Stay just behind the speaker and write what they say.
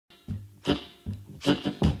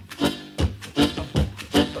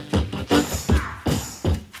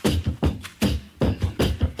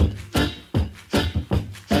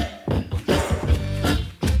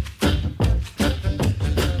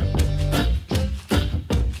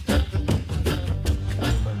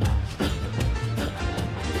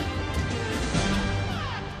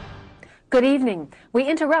Good evening. We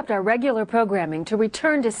interrupt our regular programming to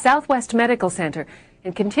return to Southwest Medical Center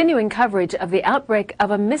and continuing coverage of the outbreak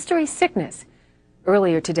of a mystery sickness.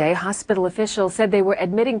 Earlier today, hospital officials said they were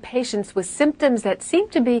admitting patients with symptoms that seem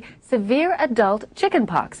to be severe adult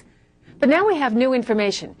chickenpox. But now we have new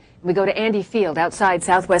information. We go to Andy Field outside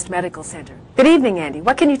Southwest Medical Center. Good evening, Andy.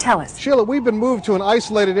 What can you tell us? Sheila, we've been moved to an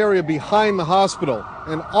isolated area behind the hospital.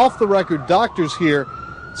 And off the record, doctors here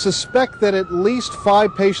suspect that at least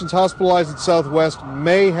 5 patients hospitalized at Southwest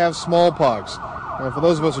may have smallpox. Now, for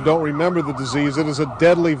those of us who don't remember the disease, it is a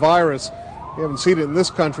deadly virus. We haven't seen it in this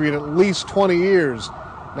country in at least 20 years.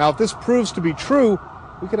 Now, if this proves to be true,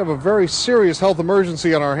 we could have a very serious health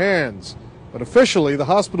emergency on our hands. But officially, the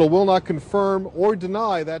hospital will not confirm or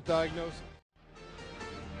deny that diagnosis.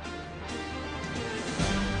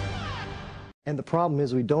 And the problem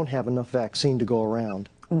is we don't have enough vaccine to go around.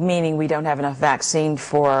 Meaning we don't have enough vaccine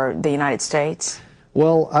for the United States?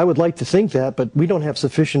 Well, I would like to think that, but we don't have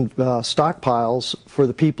sufficient stockpiles for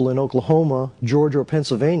the people in Oklahoma, Georgia, or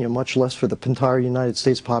Pennsylvania, much less for the entire United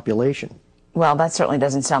States population. Well, that certainly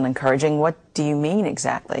doesn't sound encouraging. What do you mean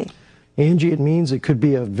exactly? Angie, it means it could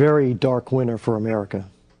be a very dark winter for America.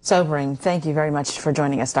 Sobering. Thank you very much for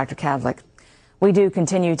joining us, Dr. Kavlik. We do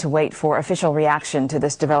continue to wait for official reaction to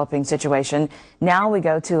this developing situation. Now we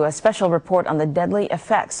go to a special report on the deadly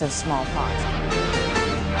effects of smallpox.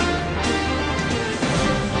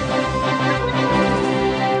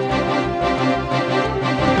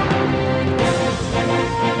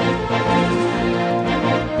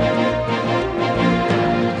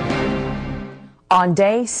 On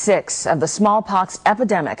day 6 of the smallpox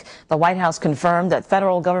epidemic, the White House confirmed that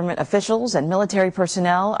federal government officials and military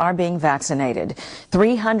personnel are being vaccinated.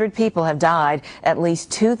 300 people have died. At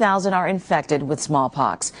least 2,000 are infected with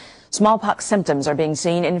smallpox. Smallpox symptoms are being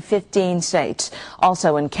seen in 15 states,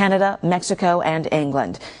 also in Canada, Mexico, and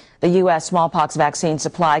England. The U.S. smallpox vaccine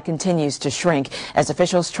supply continues to shrink as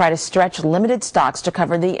officials try to stretch limited stocks to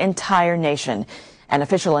cover the entire nation. An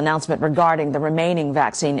official announcement regarding the remaining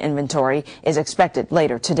vaccine inventory is expected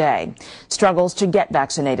later today. Struggles to get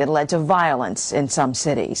vaccinated led to violence in some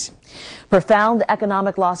cities. Profound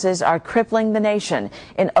economic losses are crippling the nation.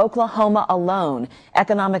 In Oklahoma alone,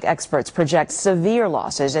 economic experts project severe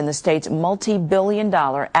losses in the state's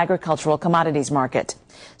multi-billion-dollar agricultural commodities market.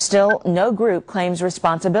 Still, no group claims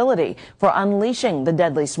responsibility for unleashing the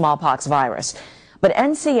deadly smallpox virus. But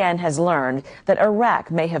NCN has learned that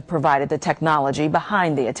Iraq may have provided the technology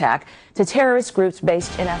behind the attack to terrorist groups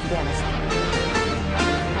based in Afghanistan.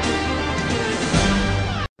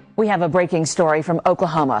 We have a breaking story from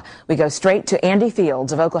Oklahoma. We go straight to Andy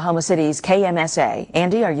Fields of Oklahoma City's KMSA.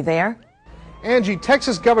 Andy, are you there? Angie,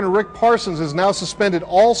 Texas Governor Rick Parsons has now suspended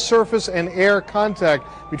all surface and air contact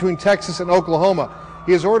between Texas and Oklahoma.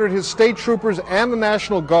 He has ordered his state troopers and the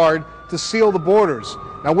National Guard to seal the borders.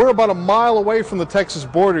 Now, we're about a mile away from the Texas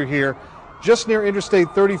border here, just near Interstate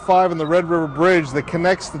 35 and the Red River Bridge that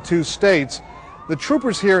connects the two states. The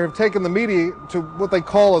troopers here have taken the media to what they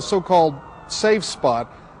call a so-called safe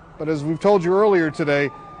spot. But as we've told you earlier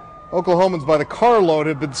today, Oklahomans by the carload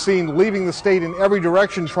have been seen leaving the state in every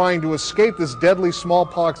direction trying to escape this deadly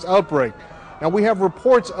smallpox outbreak. Now, we have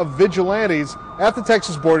reports of vigilantes at the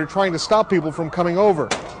Texas border trying to stop people from coming over.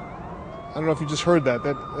 I don't know if you just heard that.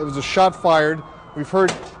 It was a shot fired. We've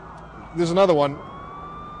heard there's another one.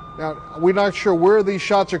 Now, we're not sure where these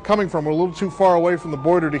shots are coming from. We're a little too far away from the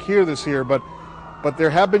border to hear this here, but there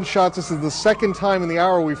have been shots. This is the second time in the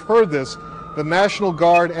hour we've heard this. The National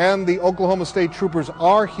Guard and the Oklahoma State Troopers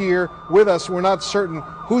are here with us. We're not certain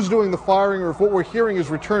who's doing the firing or if what we're hearing is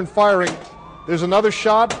return firing. There's another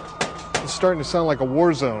shot. It's starting to sound like a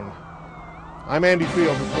war zone. I'm Andy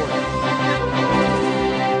Field reporting.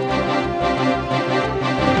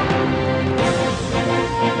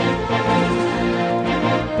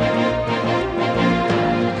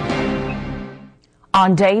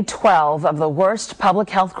 On day 12 of the worst public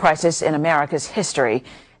health crisis in America's history,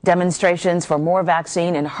 demonstrations for more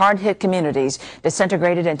vaccine in hard-hit communities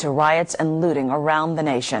disintegrated into riots and looting around the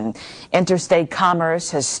nation. Interstate commerce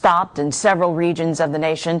has stopped in several regions of the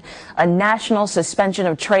nation. A national suspension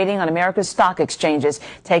of trading on America's stock exchanges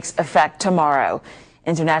takes effect tomorrow.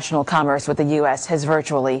 International commerce with the U.S. has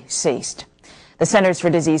virtually ceased. The Centers for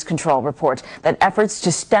Disease Control report that efforts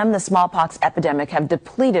to stem the smallpox epidemic have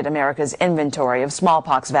depleted America's inventory of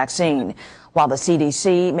smallpox vaccine. While the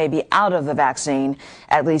CDC may be out of the vaccine,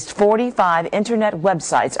 at least 45 internet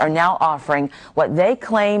websites are now offering what they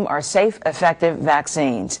claim are safe, effective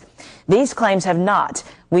vaccines. These claims have not,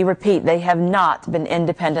 we repeat, they have not been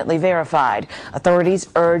independently verified. Authorities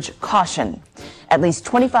urge caution. At least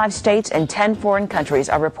 25 states and 10 foreign countries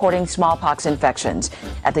are reporting smallpox infections.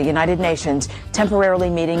 At the United Nations temporarily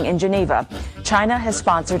meeting in Geneva, China has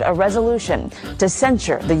sponsored a resolution to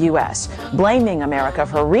censure the U.S., blaming America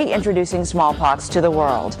for reintroducing smallpox to the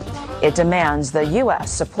world. It demands the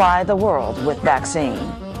U.S. supply the world with vaccine.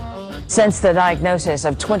 Since the diagnosis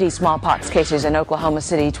of 20 smallpox cases in Oklahoma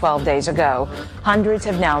City 12 days ago, hundreds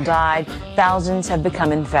have now died, thousands have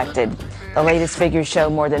become infected. The latest figures show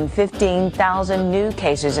more than 15,000 new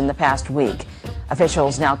cases in the past week.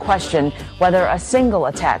 Officials now question whether a single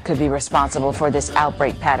attack could be responsible for this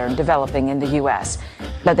outbreak pattern developing in the U.S.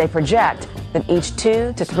 But they project that each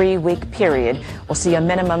 2 to 3 week period will see a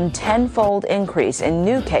minimum 10-fold increase in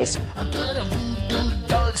new cases.